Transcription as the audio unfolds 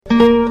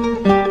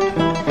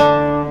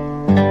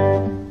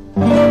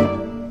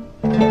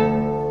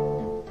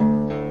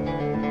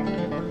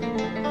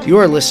You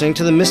are listening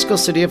to the Mystical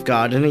City of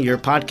God in a Year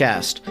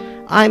podcast.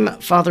 I'm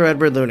Father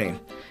Edward Looney,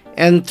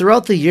 and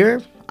throughout the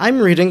year, I'm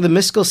reading the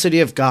Mystical City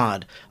of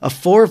God, a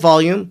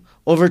 4-volume,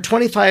 over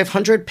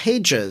 2,500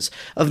 pages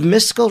of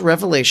mystical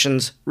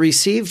revelations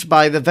received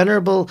by the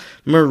Venerable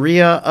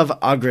Maria of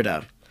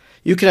Agreda.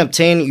 You can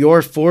obtain your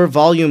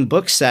 4-volume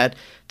book set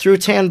through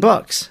Tan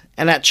Books,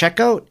 and at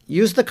checkout,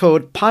 use the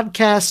code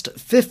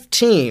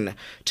PODCAST15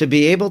 to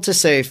be able to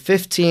save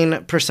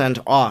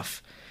 15%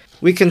 off.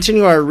 We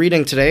continue our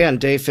reading today on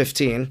day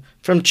 15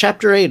 from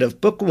Chapter 8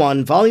 of Book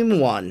 1, Volume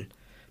 1,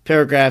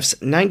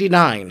 paragraphs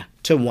 99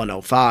 to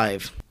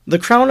 105. The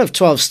crown of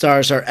 12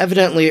 stars are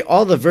evidently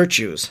all the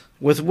virtues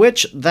with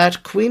which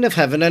that Queen of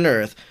Heaven and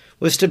Earth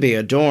was to be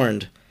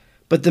adorned,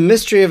 but the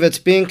mystery of its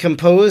being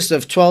composed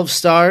of 12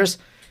 stars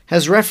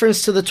has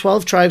reference to the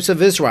 12 tribes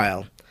of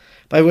Israel,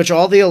 by which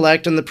all the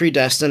elect and the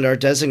predestined are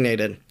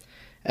designated,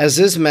 as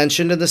is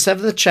mentioned in the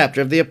 7th chapter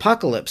of the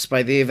Apocalypse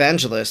by the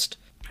evangelist.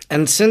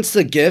 And since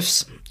the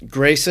gifts,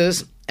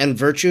 graces, and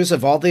virtues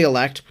of all the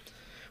elect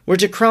were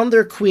to crown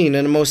their queen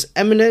in a most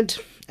eminent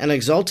and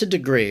exalted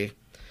degree,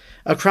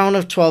 a crown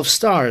of 12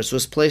 stars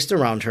was placed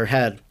around her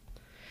head.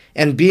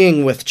 And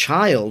being with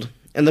child,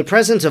 in the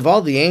presence of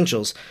all the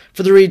angels,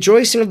 for the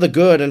rejoicing of the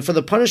good and for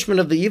the punishment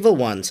of the evil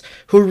ones,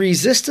 who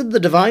resisted the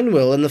divine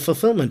will in the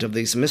fulfillment of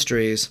these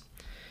mysteries,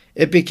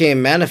 it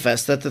became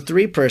manifest that the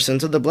 3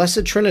 persons of the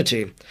Blessed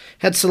Trinity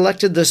had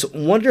selected this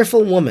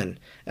wonderful woman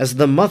as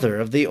the mother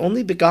of the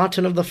only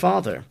begotten of the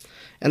Father.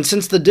 And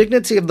since the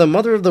dignity of the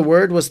Mother of the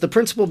Word was the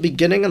principal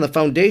beginning and the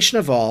foundation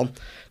of all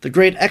the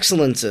great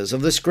excellences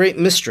of this great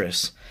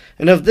mistress,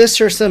 and of this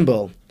her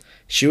symbol,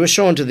 she was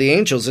shown to the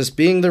angels as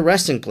being the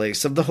resting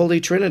place of the Holy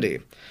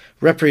Trinity,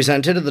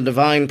 represented in the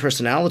divine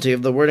personality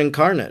of the Word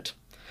incarnate.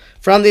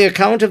 For on the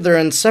account of their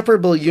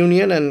inseparable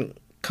union and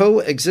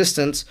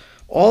coexistence,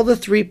 all the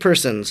 3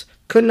 persons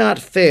could not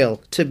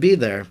fail to be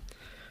there.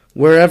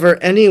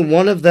 Wherever any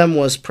one of them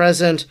was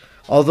present,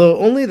 although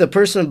only the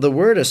person of the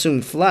Word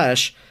assumed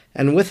flesh,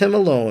 and with him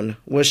alone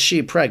was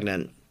she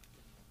pregnant.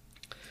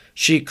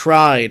 She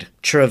cried,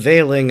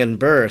 travailing in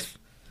birth.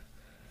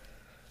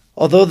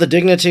 Although the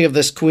dignity of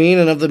this queen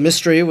and of the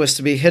mystery was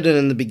to be hidden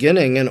in the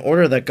beginning, in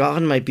order that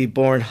God might be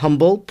born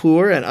humble,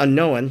 poor, and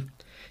unknown,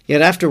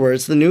 yet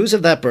afterwards the news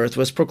of that birth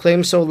was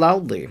proclaimed so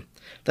loudly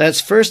that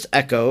its first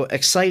echo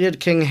excited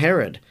King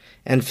Herod,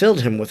 and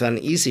filled him with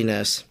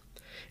uneasiness.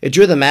 It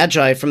drew the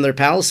Magi from their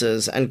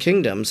palaces and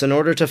kingdoms in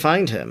order to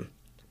find him.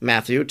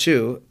 Matthew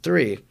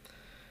 2:3.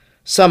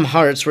 Some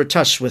hearts were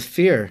touched with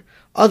fear,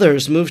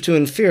 others moved to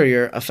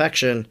inferior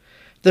affection.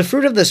 The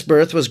fruit of this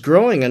birth was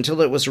growing until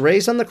it was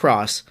raised on the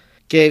cross,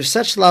 gave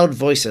such loud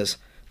voices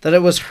that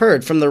it was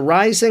heard from the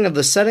rising of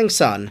the setting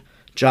sun,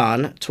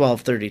 John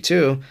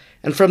 12:32,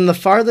 and from the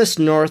farthest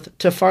north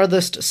to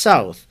farthest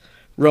south,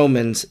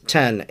 Romans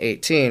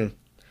 10:18.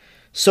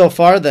 So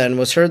far then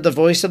was heard the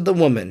voice of the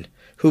woman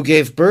who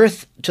gave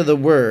birth to the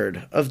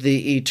Word of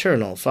the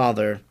Eternal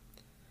Father,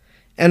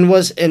 and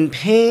was in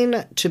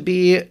pain to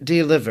be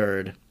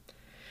delivered.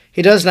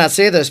 He does not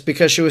say this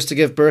because she was to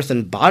give birth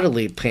in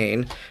bodily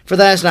pain, for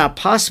that is not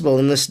possible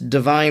in this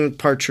divine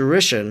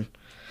parturition,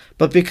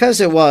 but because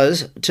it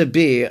was to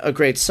be a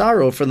great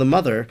sorrow for the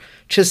mother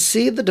to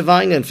see the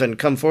divine infant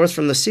come forth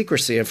from the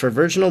secrecy of her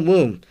virginal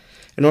womb,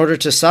 in order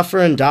to suffer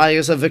and die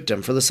as a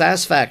victim for the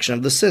satisfaction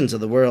of the sins of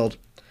the world.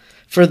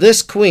 For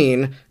this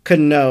queen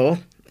could know,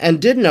 and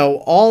did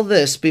know all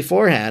this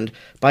beforehand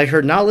by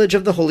her knowledge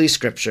of the Holy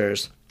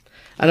Scriptures.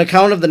 On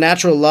account of the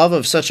natural love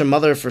of such a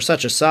mother for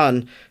such a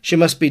son, she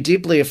must be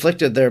deeply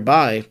afflicted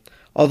thereby,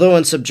 although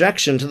in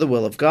subjection to the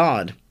will of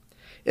God.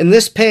 In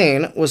this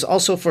pain was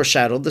also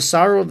foreshadowed the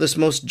sorrow of this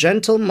most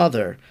gentle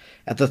mother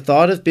at the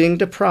thought of being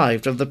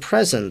deprived of the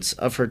presence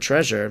of her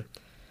treasure,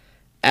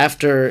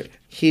 after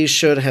he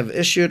should have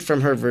issued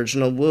from her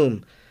virginal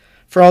womb.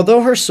 For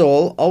although her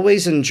soul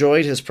always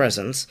enjoyed his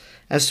presence,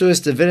 as to his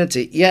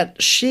divinity,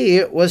 yet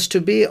she was to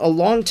be a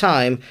long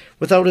time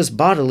without his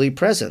bodily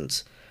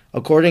presence,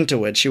 according to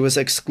which he was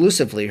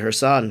exclusively her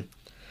son.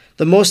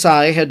 The Most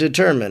High had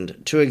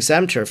determined to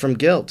exempt her from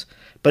guilt,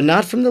 but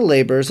not from the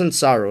labors and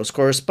sorrows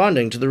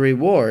corresponding to the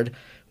reward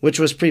which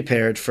was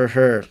prepared for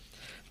her.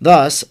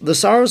 Thus, the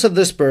sorrows of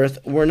this birth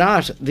were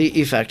not the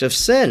effect of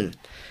sin,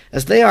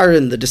 as they are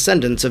in the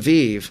descendants of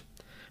Eve,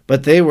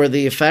 but they were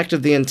the effect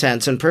of the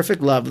intense and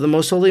perfect love of the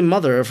most holy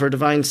mother of her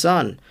divine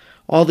Son.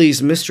 All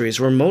these mysteries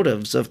were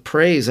motives of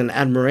praise and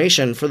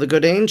admiration for the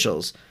good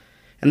angels,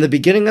 and the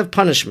beginning of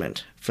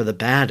punishment for the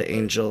bad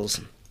angels.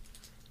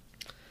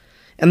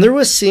 And there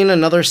was seen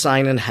another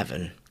sign in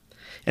heaven.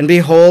 And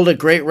behold, a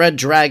great red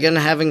dragon,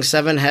 having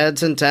 7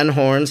 heads and 10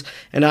 horns,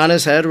 and on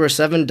his head were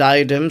 7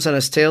 diadems, and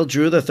his tail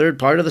drew the 3rd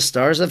part of the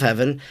stars of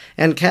heaven,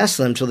 and cast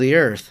them to the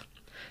earth.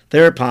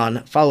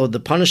 Thereupon followed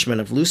the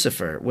punishment of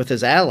Lucifer with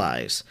his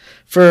allies,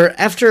 for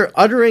after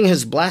uttering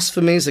his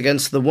blasphemies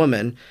against the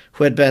woman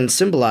who had been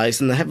symbolized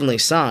in the heavenly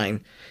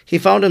sign, he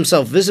found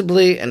himself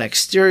visibly and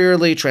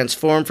exteriorly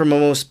transformed from a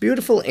most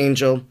beautiful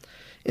angel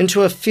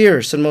into a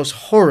fierce and most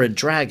horrid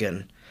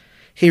dragon.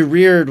 He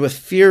reared with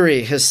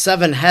fury his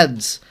 7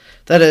 heads,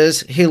 That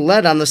is, he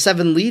led on the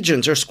 7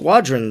 legions or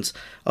squadrons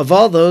of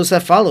all those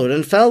that followed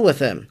and fell with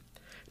him.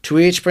 To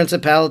each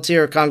principality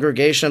or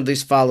congregation of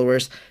these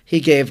followers he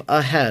gave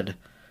a head,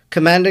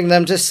 commanding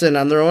them to sin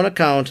on their own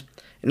account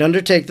and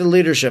undertake the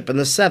leadership in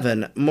the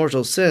 7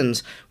 mortal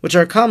sins, which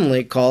are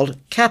commonly called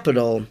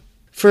capital.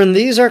 For in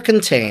these are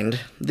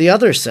contained the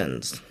other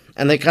sins,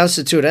 and they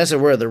constitute, as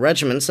it were, the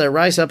regiments that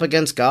rise up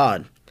against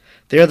God.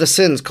 They are the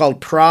sins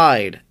called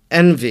pride,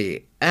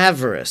 envy,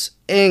 avarice,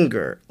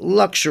 anger,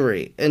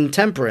 luxury,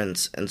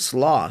 intemperance, and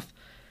sloth.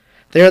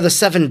 They are the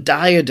 7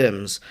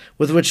 diadems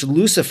with which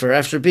Lucifer,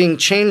 after being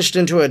changed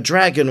into a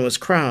dragon, was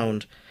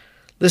crowned.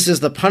 This is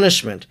the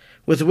punishment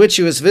with which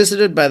he was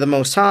visited by the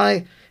Most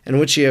High, and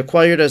which he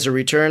acquired as a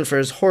return for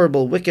his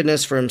horrible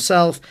wickedness for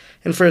himself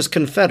and for his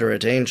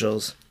confederate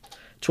angels.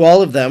 To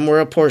all of them were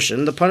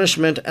apportioned the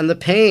punishment and the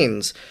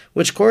pains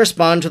which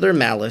correspond to their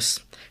malice,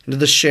 and to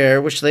the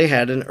share which they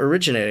had in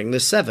originating the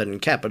 7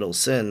 capital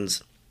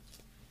sins.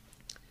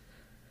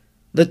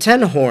 The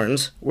 10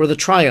 horns were the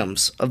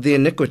triumphs of the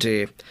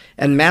iniquity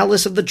and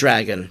malice of the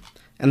dragon,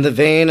 and the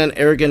vain and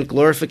arrogant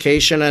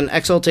glorification and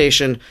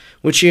exaltation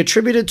which he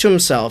attributed to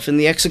himself in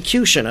the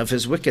execution of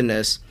his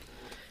wickedness.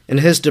 In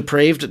his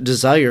depraved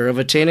desire of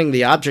attaining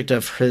the object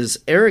of his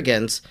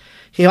arrogance,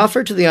 he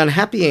offered to the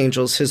unhappy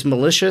angels his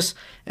malicious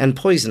and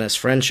poisonous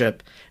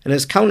friendship, and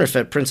his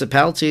counterfeit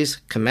principalities,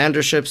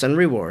 commanderships, and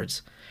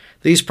rewards.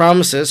 These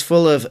promises,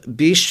 full of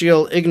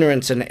bestial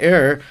ignorance and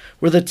error,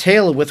 were the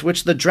tail with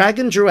which the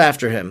dragon drew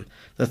after him,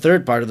 the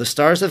 3rd part of the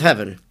stars of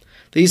heaven.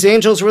 These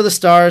angels were the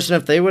stars,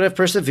 and if they would have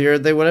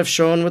persevered, they would have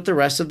shone with the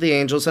rest of the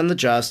angels and the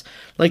just,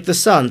 like the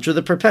sun through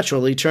the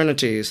perpetual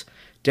eternities.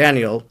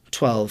 Daniel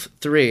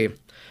 12:3.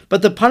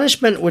 But the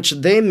punishment which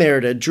they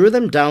merited drew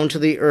them down to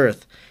the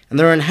earth, and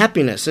their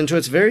unhappiness into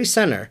its very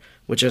center,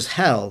 which is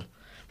hell,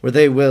 where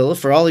they will,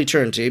 for all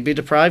eternity, be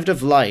deprived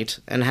of light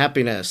and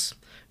happiness.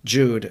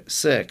 Jude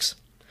 6.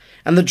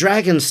 And the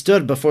dragon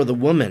stood before the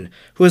woman,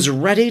 who is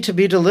ready to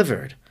be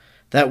delivered,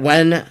 that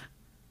when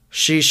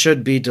she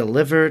should be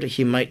delivered,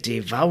 he might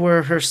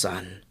devour her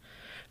son.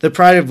 The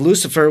pride of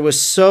Lucifer was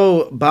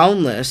so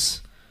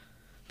boundless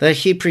that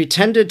he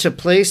pretended to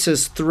place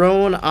his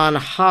throne on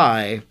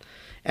high,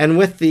 and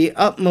with the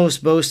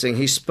utmost boasting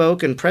he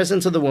spoke in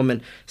presence of the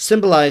woman,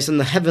 symbolized in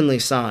the heavenly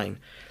sign.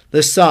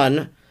 The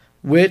son,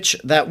 which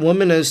that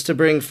woman is to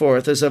bring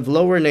forth, is of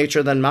lower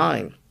nature than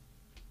mine.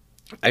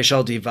 I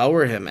shall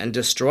devour him and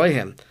destroy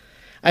him.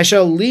 I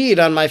shall lead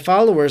on my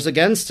followers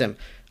against him.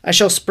 I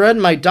shall spread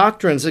my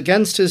doctrines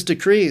against his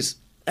decrees,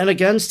 and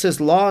against his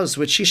laws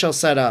which he shall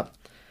set up.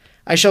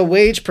 I shall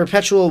wage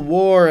perpetual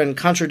war and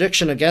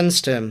contradiction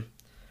against him.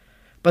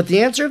 But the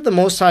answer of the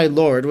Most High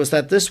Lord was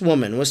that this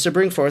woman was to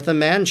bring forth a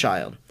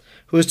man-child,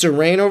 who is to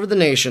reign over the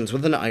nations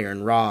with an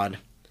iron rod.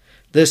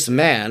 This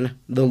man,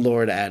 the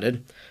Lord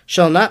added,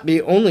 shall not be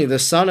only the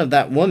son of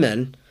that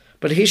woman,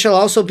 but he shall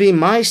also be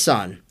my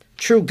son,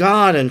 true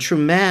God and true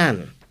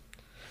man,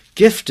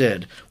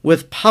 gifted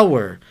with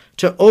power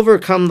to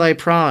overcome thy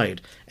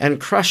pride and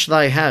crush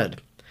thy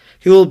head.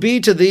 He will be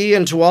to thee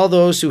and to all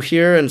those who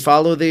hear and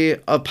follow thee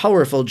a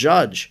powerful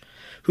judge,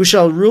 who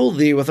shall rule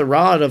thee with a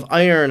rod of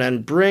iron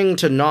and bring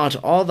to naught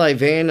all thy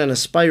vain and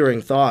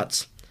aspiring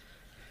thoughts.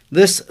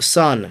 This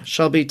son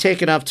shall be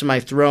taken up to my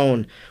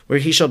throne, where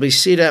he shall be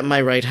seated at my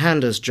right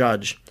hand as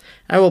judge.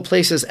 I will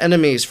place his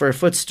enemies for a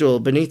footstool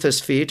beneath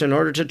his feet in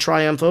order to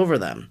triumph over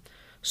them.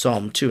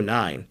 Psalm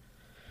 2:9.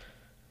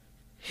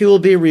 He will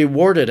be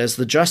rewarded as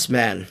the just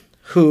man,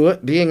 who,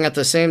 being at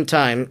the same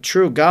time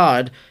true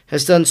God,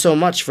 has done so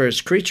much for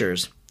his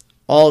creatures.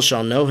 All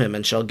shall know him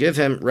and shall give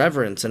him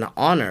reverence and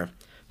honor.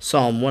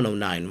 Psalm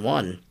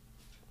 109:1.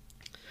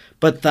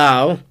 But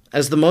thou,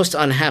 as the most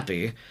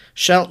unhappy,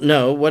 shalt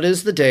know what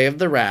is the day of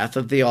the wrath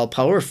of the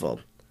all-powerful.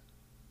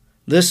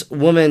 This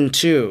woman,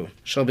 too,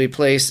 shall be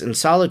placed in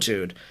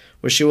solitude,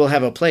 where she will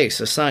have a place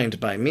assigned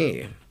by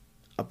me.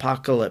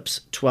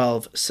 Apocalypse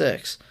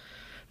 12:6.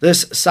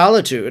 This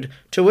solitude,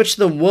 to which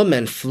the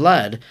woman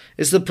fled,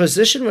 is the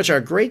position which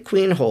our great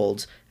queen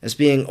holds as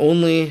being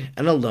only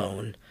and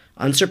alone,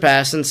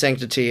 unsurpassed in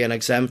sanctity and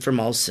exempt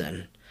from all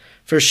sin.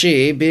 For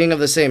she, being of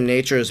the same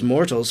nature as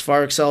mortals,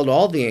 far excelled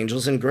all the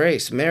angels in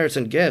grace, merits,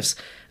 and gifts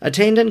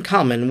attained in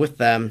common with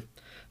them.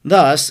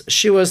 Thus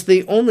she was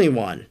the only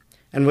one,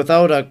 and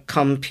without a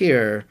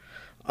compeer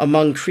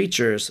among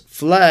creatures,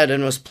 fled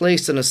and was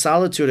placed in a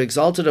solitude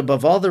exalted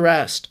above all the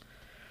rest.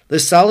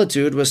 This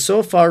solitude was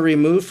so far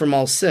removed from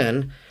all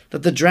sin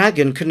that the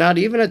dragon could not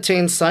even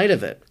attain sight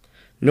of it,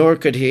 nor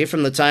could he,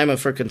 from the time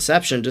of her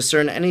conception,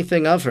 discern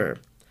anything of her.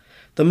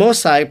 The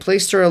Most High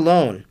placed her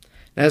alone,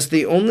 as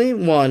the only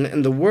one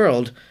in the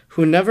world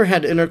who never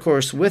had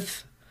intercourse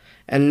with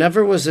and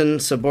never was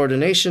in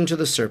subordination to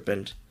the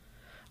serpent.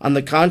 On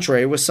the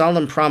contrary, with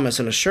solemn promise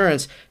and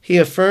assurance, he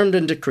affirmed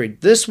and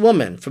decreed, "This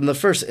woman, from the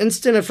first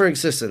instant of her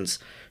existence,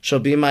 shall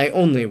be my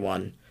only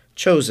one,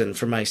 chosen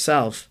for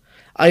myself.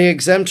 I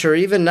exempt her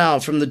even now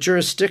from the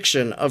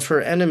jurisdiction of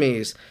her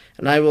enemies,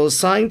 and I will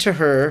assign to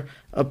her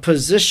a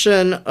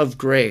position of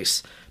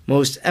grace,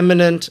 most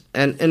eminent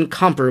and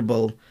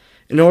incomparable,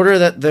 in order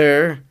that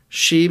there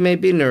she may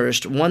be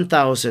nourished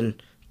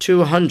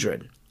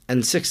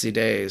 1,260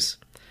 days.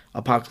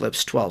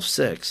 Apocalypse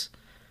 12:6.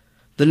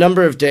 The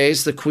number of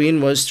days the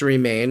queen was to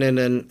remain in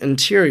an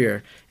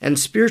interior and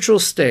spiritual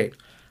state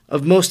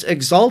of most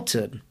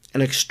exalted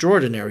and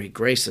extraordinary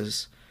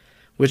graces,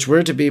 which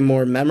were to be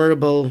more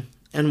memorable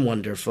and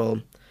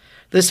wonderful.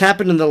 This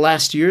happened in the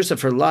last years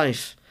of her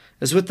life,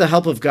 as with the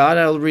help of God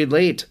I will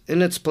relate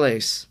in its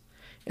place.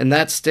 In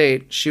that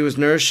state she was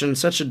nourished in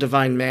such a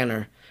divine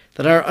manner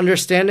that our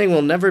understanding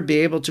will never be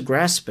able to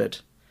grasp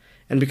it.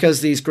 And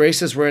because these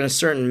graces were in a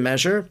certain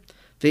measure,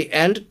 the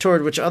end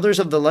toward which others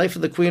of the life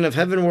of the Queen of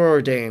Heaven were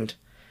ordained,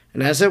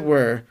 and as it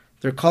were,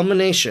 their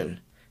culmination,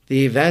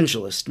 the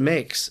evangelist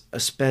makes a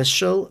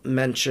special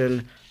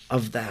mention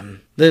of them.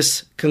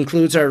 This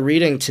concludes our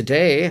reading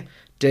today,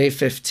 day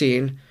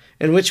 15,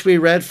 in which we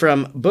read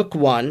from Book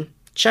 1,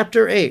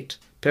 Chapter 8,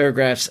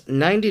 paragraphs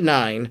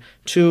 99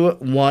 to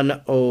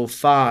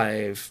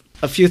 105.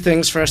 A few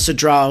things for us to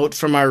draw out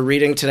from our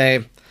reading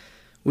today.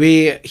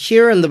 We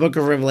hear in the book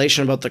of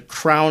Revelation about the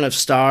crown of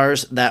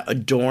stars that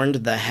adorned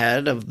the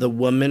head of the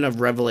woman of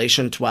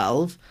Revelation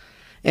 12.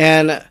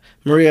 And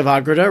Maria of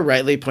Agreda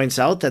rightly points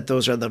out that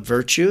those are the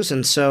virtues,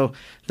 and so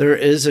there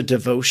is a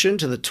devotion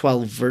to the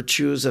 12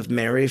 virtues of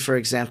Mary, for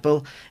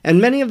example,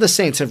 and many of the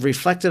saints have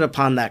reflected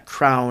upon that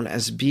crown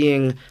as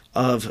being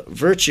of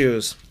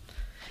virtues.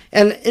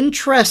 An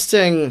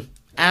interesting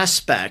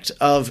aspect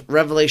of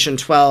Revelation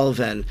 12,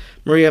 and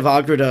Maria of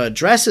Agreda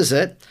addresses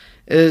it,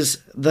 is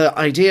the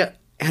idea,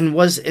 and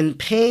was in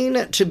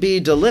pain to be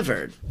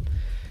delivered.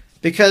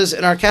 Because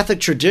in our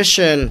Catholic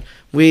tradition,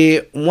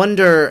 we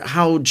wonder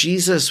how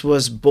Jesus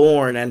was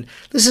born, and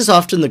this is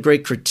often the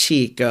great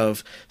critique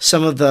of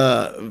some of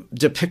the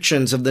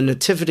depictions of the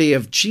nativity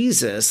of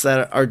Jesus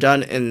that are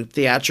done in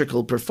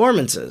theatrical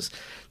performances,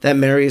 that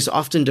Mary is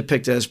often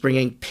depicted as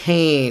bringing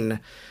pain,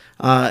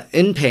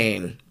 in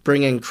pain,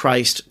 bringing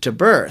Christ to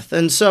birth.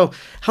 And so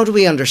how do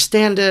we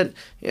understand it?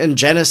 In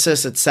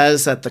Genesis, it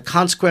says that the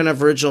consequence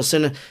of original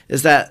sin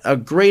is that a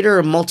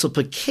greater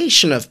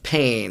multiplication of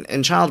pain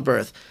in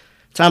childbirth.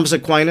 Thomas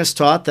Aquinas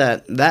taught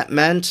that that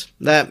meant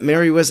that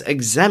Mary was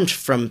exempt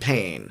from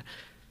pain.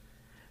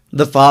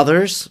 The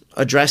fathers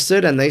addressed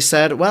it and they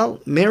said, well,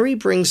 Mary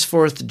brings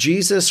forth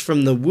Jesus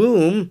from the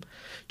womb,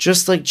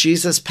 just like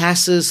Jesus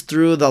passes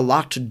through the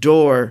locked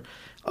door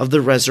of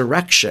the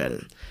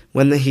resurrection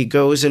when he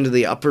goes into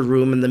the upper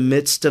room in the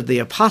midst of the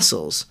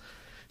apostles.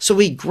 So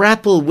we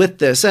grapple with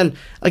this. And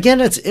again,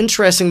 it's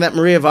interesting that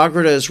Maria of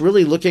Agreda is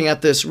really looking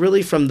at this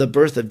really from the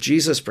birth of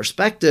Jesus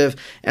perspective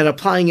and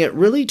applying it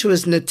really to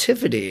his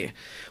nativity.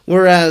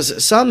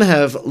 Whereas some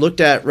have looked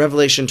at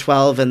Revelation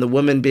 12 and the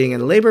woman being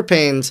in labor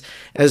pains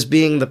as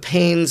being the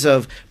pains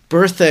of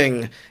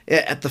birthing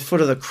at the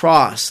foot of the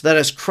cross, that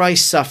as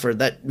Christ suffered,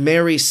 that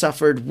Mary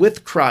suffered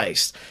with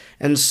Christ.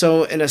 And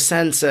so in a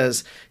sense,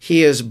 as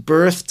he is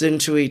birthed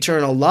into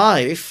eternal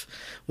life,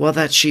 well,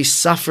 that she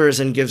suffers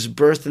and gives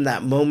birth in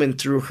that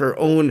moment through her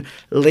own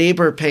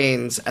labor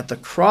pains at the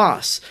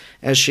cross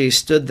as she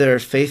stood there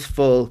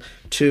faithful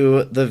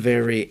to the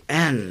very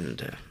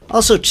end.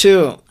 Also,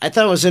 too, I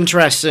thought it was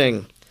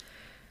interesting,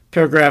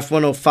 paragraph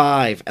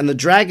 105, and the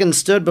dragon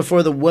stood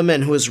before the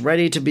woman who was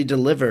ready to be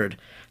delivered,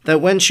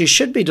 that when she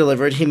should be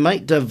delivered, he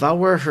might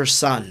devour her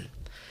son.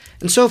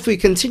 And so if we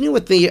continue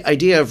with the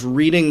idea of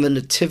reading the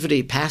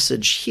nativity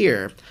passage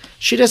here,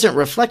 she doesn't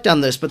reflect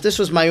on this, but this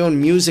was my own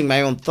musing,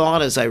 my own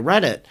thought as I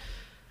read it.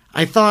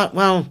 I thought,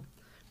 well,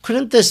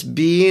 couldn't this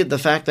be the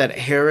fact that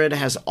Herod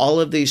has all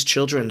of these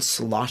children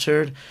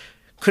slaughtered?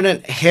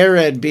 Couldn't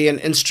Herod be an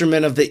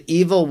instrument of the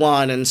evil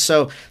one? And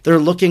so they're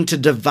looking to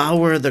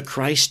devour the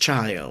Christ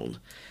child.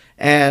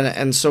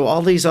 And so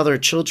all these other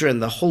children,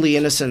 the holy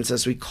innocents,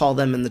 as we call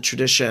them in the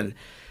tradition,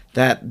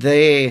 that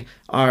they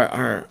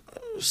are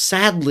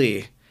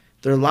sadly,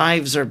 their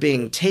lives are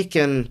being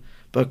taken,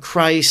 but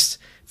Christ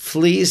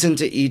flees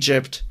into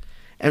Egypt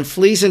and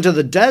flees into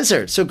the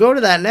desert. So go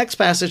to that next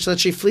passage that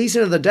she flees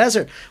into the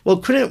desert. Well,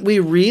 couldn't we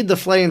read the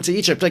flight into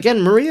Egypt?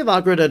 Again, Maria of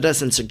Agreda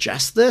doesn't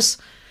suggest this,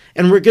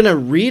 and we're going to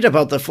read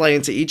about the flight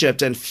into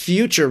Egypt in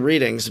future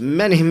readings,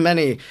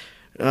 many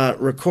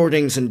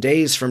recordings and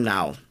days from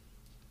now.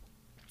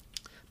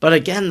 But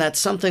again, that's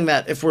something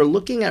that if we're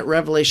looking at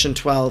Revelation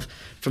 12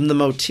 from the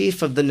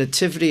motif of the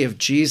nativity of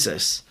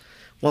Jesus,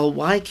 well,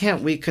 why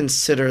can't we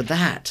consider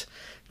that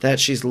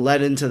she's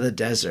led into the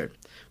desert?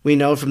 We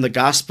know from the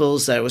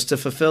Gospels that it was to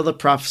fulfill the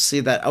prophecy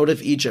that out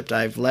of Egypt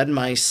I've led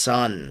my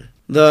son.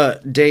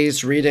 The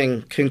day's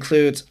reading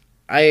concludes,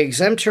 I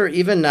exempt her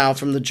even now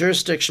from the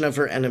jurisdiction of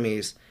her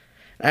enemies.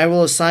 I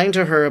will assign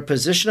to her a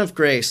position of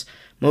grace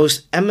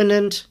most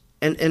eminent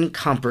and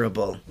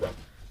incomparable.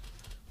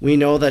 We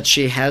know that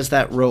she has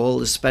that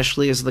role,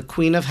 especially as the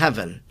Queen of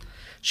Heaven.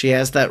 She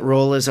has that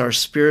role as our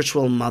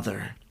spiritual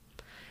mother.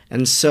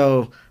 And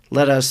so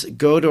let us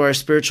go to our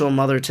spiritual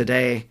mother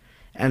today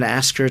and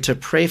ask her to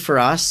pray for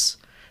us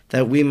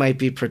that we might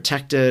be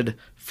protected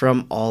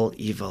from all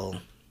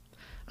evil.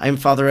 I'm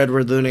Father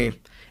Edward Looney,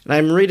 and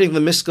I'm reading the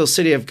Mystical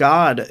City of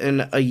God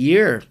in a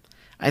year.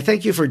 I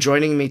thank you for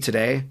joining me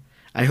today.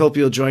 I hope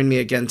you'll join me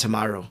again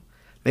tomorrow.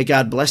 May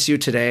God bless you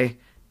today,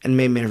 and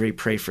may Mary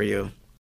pray for you.